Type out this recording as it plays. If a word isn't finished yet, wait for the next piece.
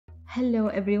Hello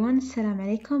everyone, Assalamu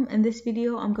alaikum. In this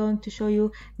video I'm going to show you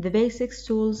the basics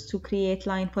tools to create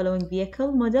line following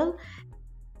vehicle model.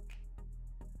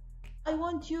 I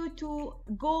want you to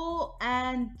go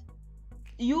and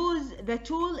use the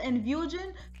tool in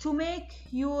Fusion to make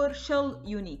your shell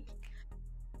unique.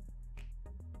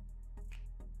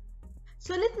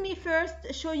 So let me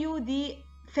first show you the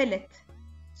fillet.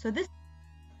 So this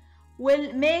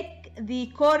will make the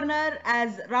corner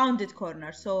as rounded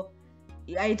corner. So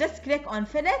I just click on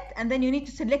fillet and then you need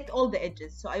to select all the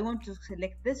edges. So I want to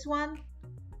select this one.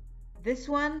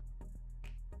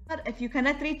 If you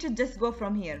cannot reach it, just go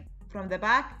from here, from the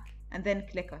back, and then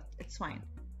click it. It's fine.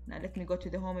 Now let me go to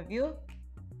the home view.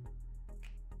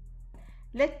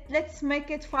 Let's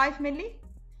make it 5 milli.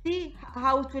 See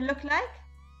how it will look like.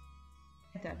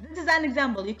 This is an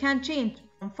example. You can change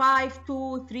from 5,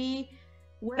 2, 3,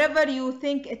 whatever you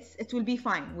think it will be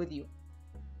fine with you.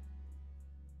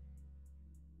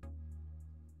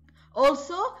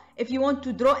 Also, if you want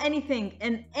to draw anything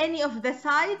in any of the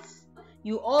sides,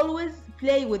 you always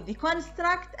play with the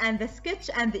construct and the sketch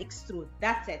and the extrude.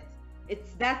 That's it.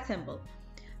 It's that simple.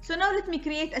 So now let me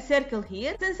create a circle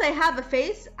here. Since I have a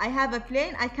face, I have a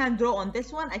plane, I can draw on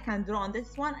this one, I can draw on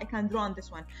this one, I can draw on this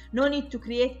one. No need to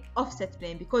create offset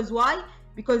plane. Because why?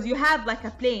 Because you have like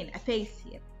a plane, a face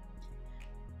here.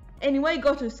 Anyway,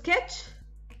 go to sketch,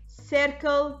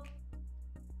 circle,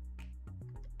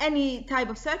 any type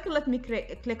of circle. Let me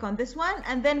click on this one,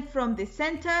 and then from the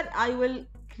center I will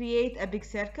create a big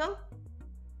circle.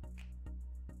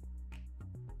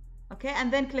 Okay,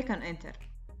 and then click on enter.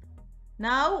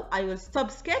 Now I will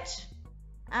stop sketch,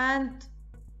 and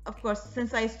of course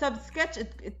since I stopped sketch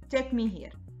it take me here.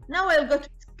 Now I'll go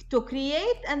to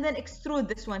create and then extrude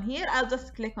this one here. I'll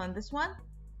just click on this one,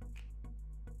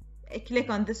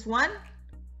 click on this 1,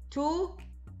 2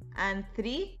 and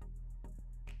 3.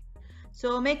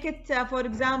 So make it for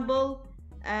example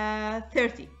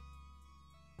 30.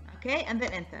 Okay, and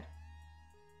then enter.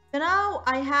 So now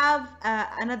I have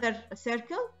another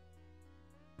circle,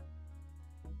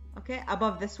 okay,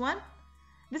 above this one.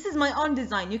 This is my own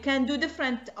design. You can do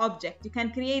different objects, you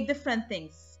can create different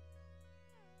things.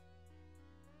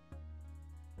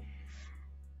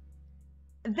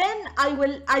 Then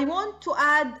I want to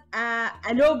add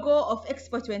a logo of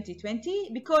Expo 2020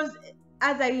 because,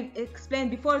 as I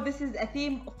explained before, this is a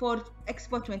theme for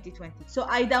Expo 2020. So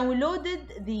I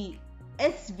downloaded the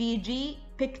SVG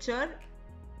picture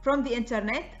from the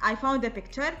internet. I found a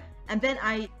picture and then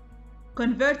I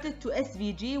converted to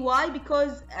SVG. Why?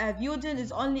 Because Fusion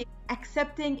is only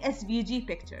accepting SVG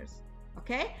pictures.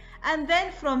 Okay, and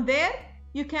then from there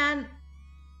you can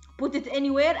put it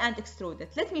anywhere and extrude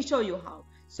it. Let me show you how.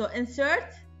 So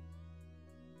insert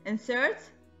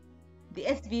the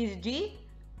SVG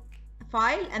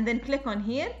file and then click on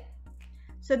here.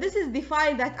 So this is the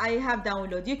file that I have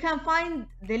downloaded. You can find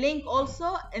the link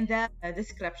also in the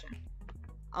description.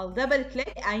 I'll double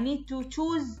click. I need to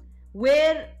choose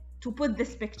where to put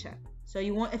this picture. So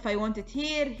if I want it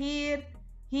here, here,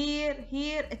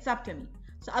 it's up to me.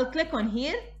 So I'll click on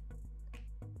here.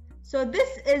 So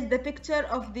this is the picture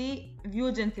of the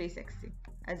Fusion 360.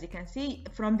 As you can see,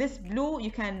 from this blue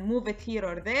you can move it here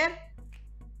or there.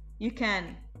 You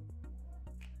can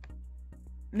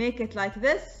make it like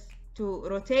this to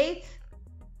rotate.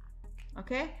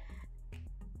 Okay,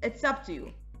 it's up to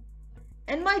you.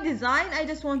 In my design I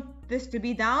just want this to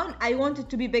be down. I want it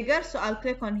to be bigger, so I'll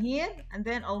click on here and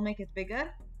then I'll make it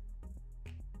bigger.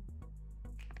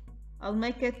 I'll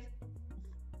make it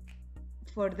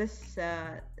for this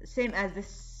same as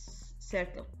this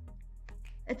circle.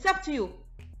 It's up to you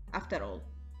after all.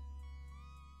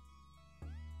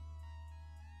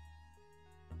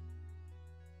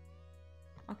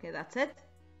 Okay, that's it.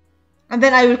 And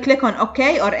then I will click on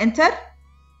OK or enter.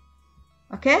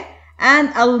 Okay, and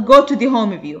I'll go to the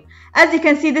home view. As you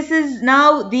can see, this is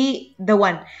now the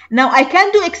one. Now I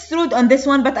can do extrude on this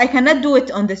one, but I cannot do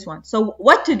it on this one. So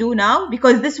what to do now?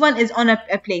 Because this one is on a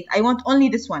plate, I want only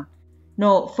this one.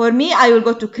 No, for me I will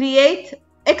go to create,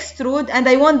 extrude, and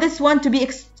I want this one to be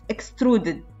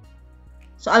extruded.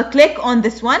 So I'll click on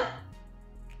this one,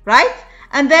 right?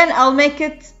 And then I'll make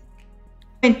it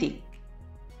 20.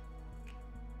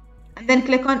 And then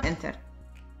click on enter.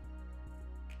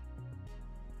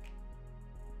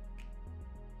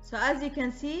 So as you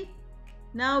can see,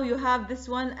 now you have this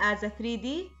one as a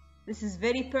 3D. This is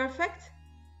very perfect.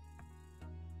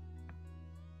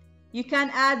 You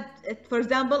can add, for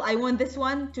example, I want this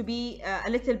one to be a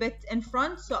little bit in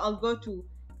front. So I'll go to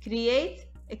create,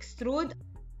 extrude.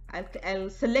 I'll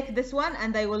select this one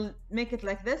and I will make it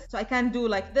like this. So I can do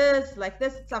like this,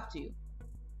 it's up to you.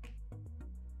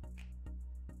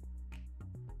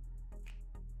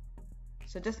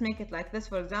 So just make it like this,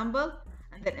 for example,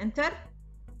 and then enter.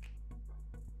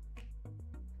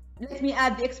 Let me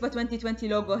add the Expo 2020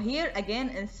 logo here. Again,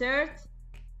 insert,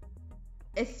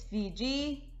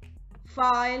 SVG,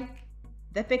 file,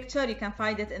 the picture, you can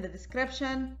find it in the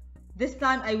description. This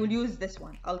time I will use this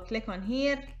one. I'll click on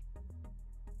here.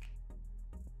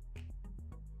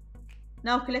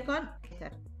 Now click on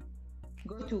enter.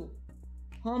 Go to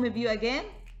home view again.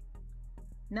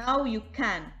 Now you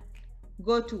can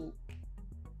go to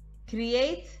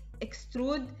create,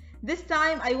 extrude. This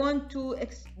time I want to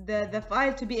the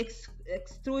file to be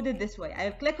extruded this way.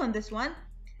 I'll click on this one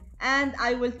and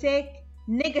I will take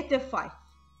 -5.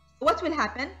 What will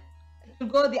happen? It will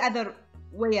go the other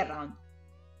way around.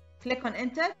 Click on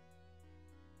enter.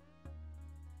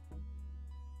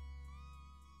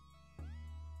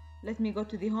 Let me go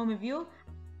to the home view.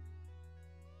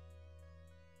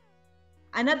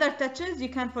 Another touches, you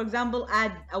can, for example,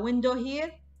 add a window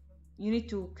here. You need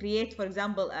to create, for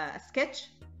example, a sketch,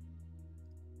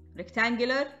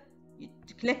 rectangular. You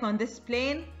click on this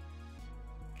plane,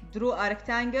 draw a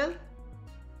rectangle,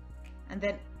 and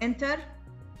then enter.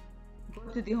 Go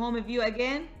to the home view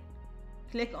again,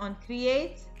 click on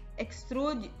create,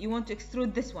 extrude. You want to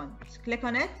extrude this one. Just click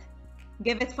on it,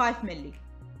 give it 5 milli,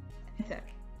 enter.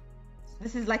 So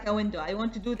this is like a window. I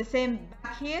want to do the same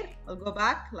back here. I'll go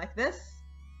back like this.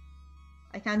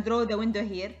 I can draw the window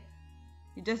here.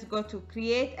 You just go to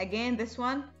create again, this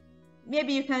one.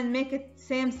 Maybe you can make it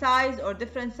same size or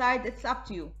different size, it's up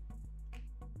to you.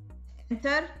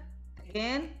 Enter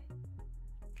again,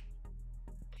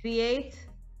 create,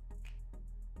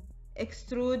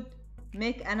 extrude,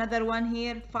 make another one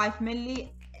here, 5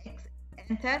 milli,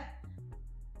 enter.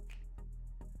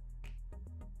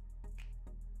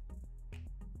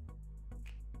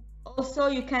 Also,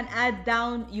 you can add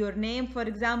down your name, for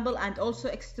example, and also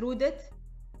extrude it.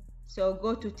 So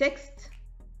go to text,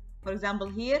 for example,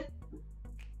 here.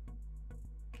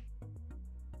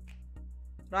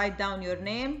 Write down your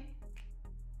name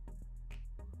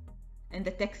in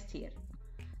the text here.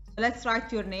 So let's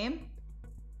write your name.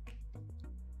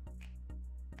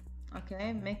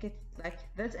 Okay, make it like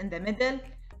this in the middle.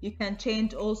 You can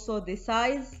change also the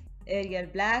size, Arial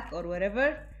black or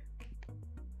whatever.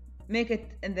 Make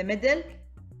it in the middle.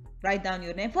 Write down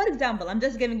your name. For example, I'm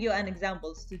just giving you an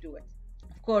examples to do it.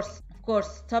 Of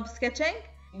course, top sketching.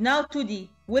 Now 2D.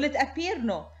 Will it appear?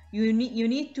 No. You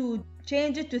need to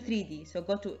change it to 3D. So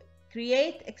go to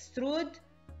create, extrude,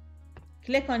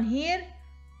 click on here,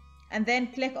 and then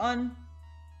click on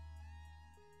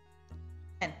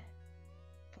 10,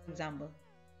 for example.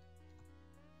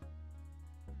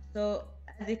 So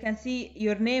as you can see,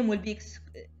 your name will be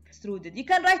extruded. You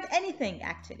can write anything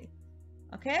actually.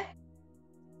 Okay.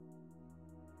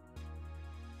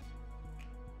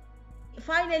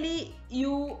 Finally,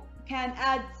 you can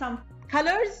add some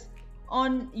colors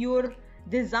on your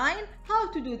design. How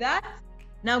to do that?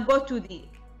 Now go to the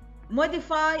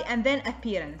modify and then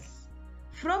appearance.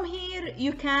 From here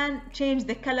you can change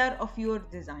the color of your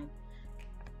design.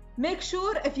 Make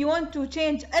sure if you want to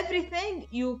change everything,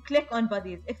 you click on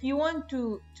bodies. If you want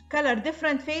to color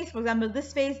different face, for example,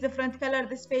 this face different color,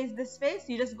 this face,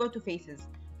 you just go to faces.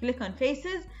 Click on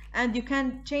faces and you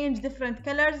can change different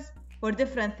colors for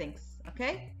different things.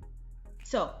 Okay,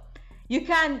 so you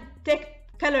can take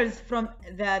colors from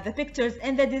the pictures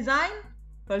in the design.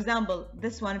 For example,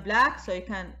 this one black, so you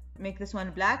can make this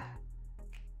one black.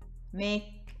 Make,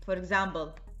 for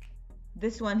example,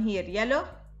 this one here yellow.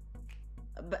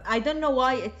 But I don't know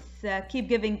why it's keep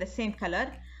giving the same color.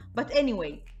 But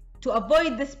anyway, to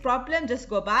avoid this problem, just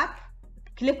go back,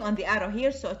 click on the arrow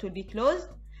here so it will be closed,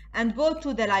 and go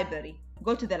to the library.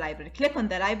 Go to the library, click on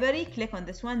the library, click on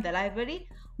this one, the library.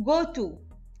 Go to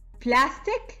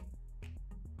plastic,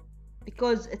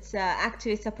 because it's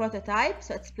actually it's a prototype,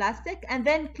 so it's plastic, and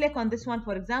then click on this one.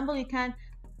 For example, you can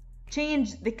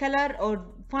change the color or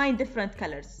find different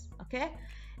colors. Okay,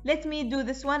 let me do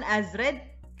this one as red,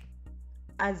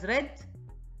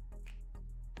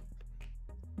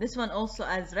 this one also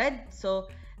as red, so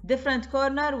different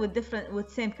corner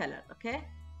with same color. Okay,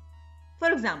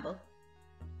 for example,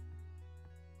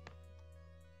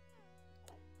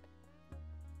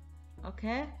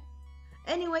 okay.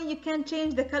 Anyway, you can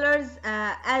change the colors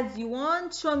as you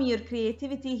want. Show me your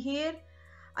creativity here.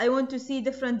 I want to see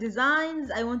different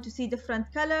designs. I want to see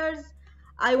different colors.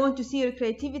 I want to see your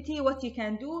creativity, what you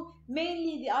can do.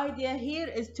 Mainly the idea here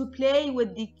is to play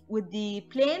with the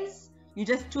planes. You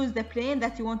just choose the plane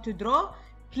that you want to draw.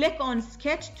 Click on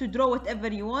sketch to draw whatever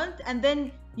you want, and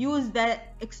then use the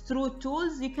extrude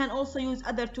tools. You can also use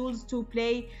other tools to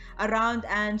play around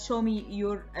and show me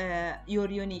your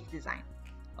unique design.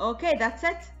 Okay, that's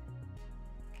it.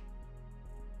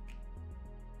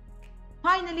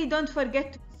 Finally, don't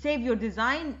forget to save your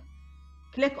design.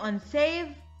 Click on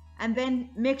save and then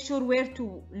make sure where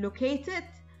to locate it,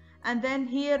 and then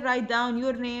here write down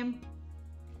your name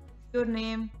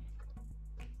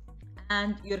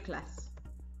and your class.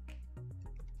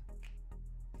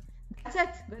 That's it.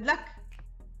 Good luck.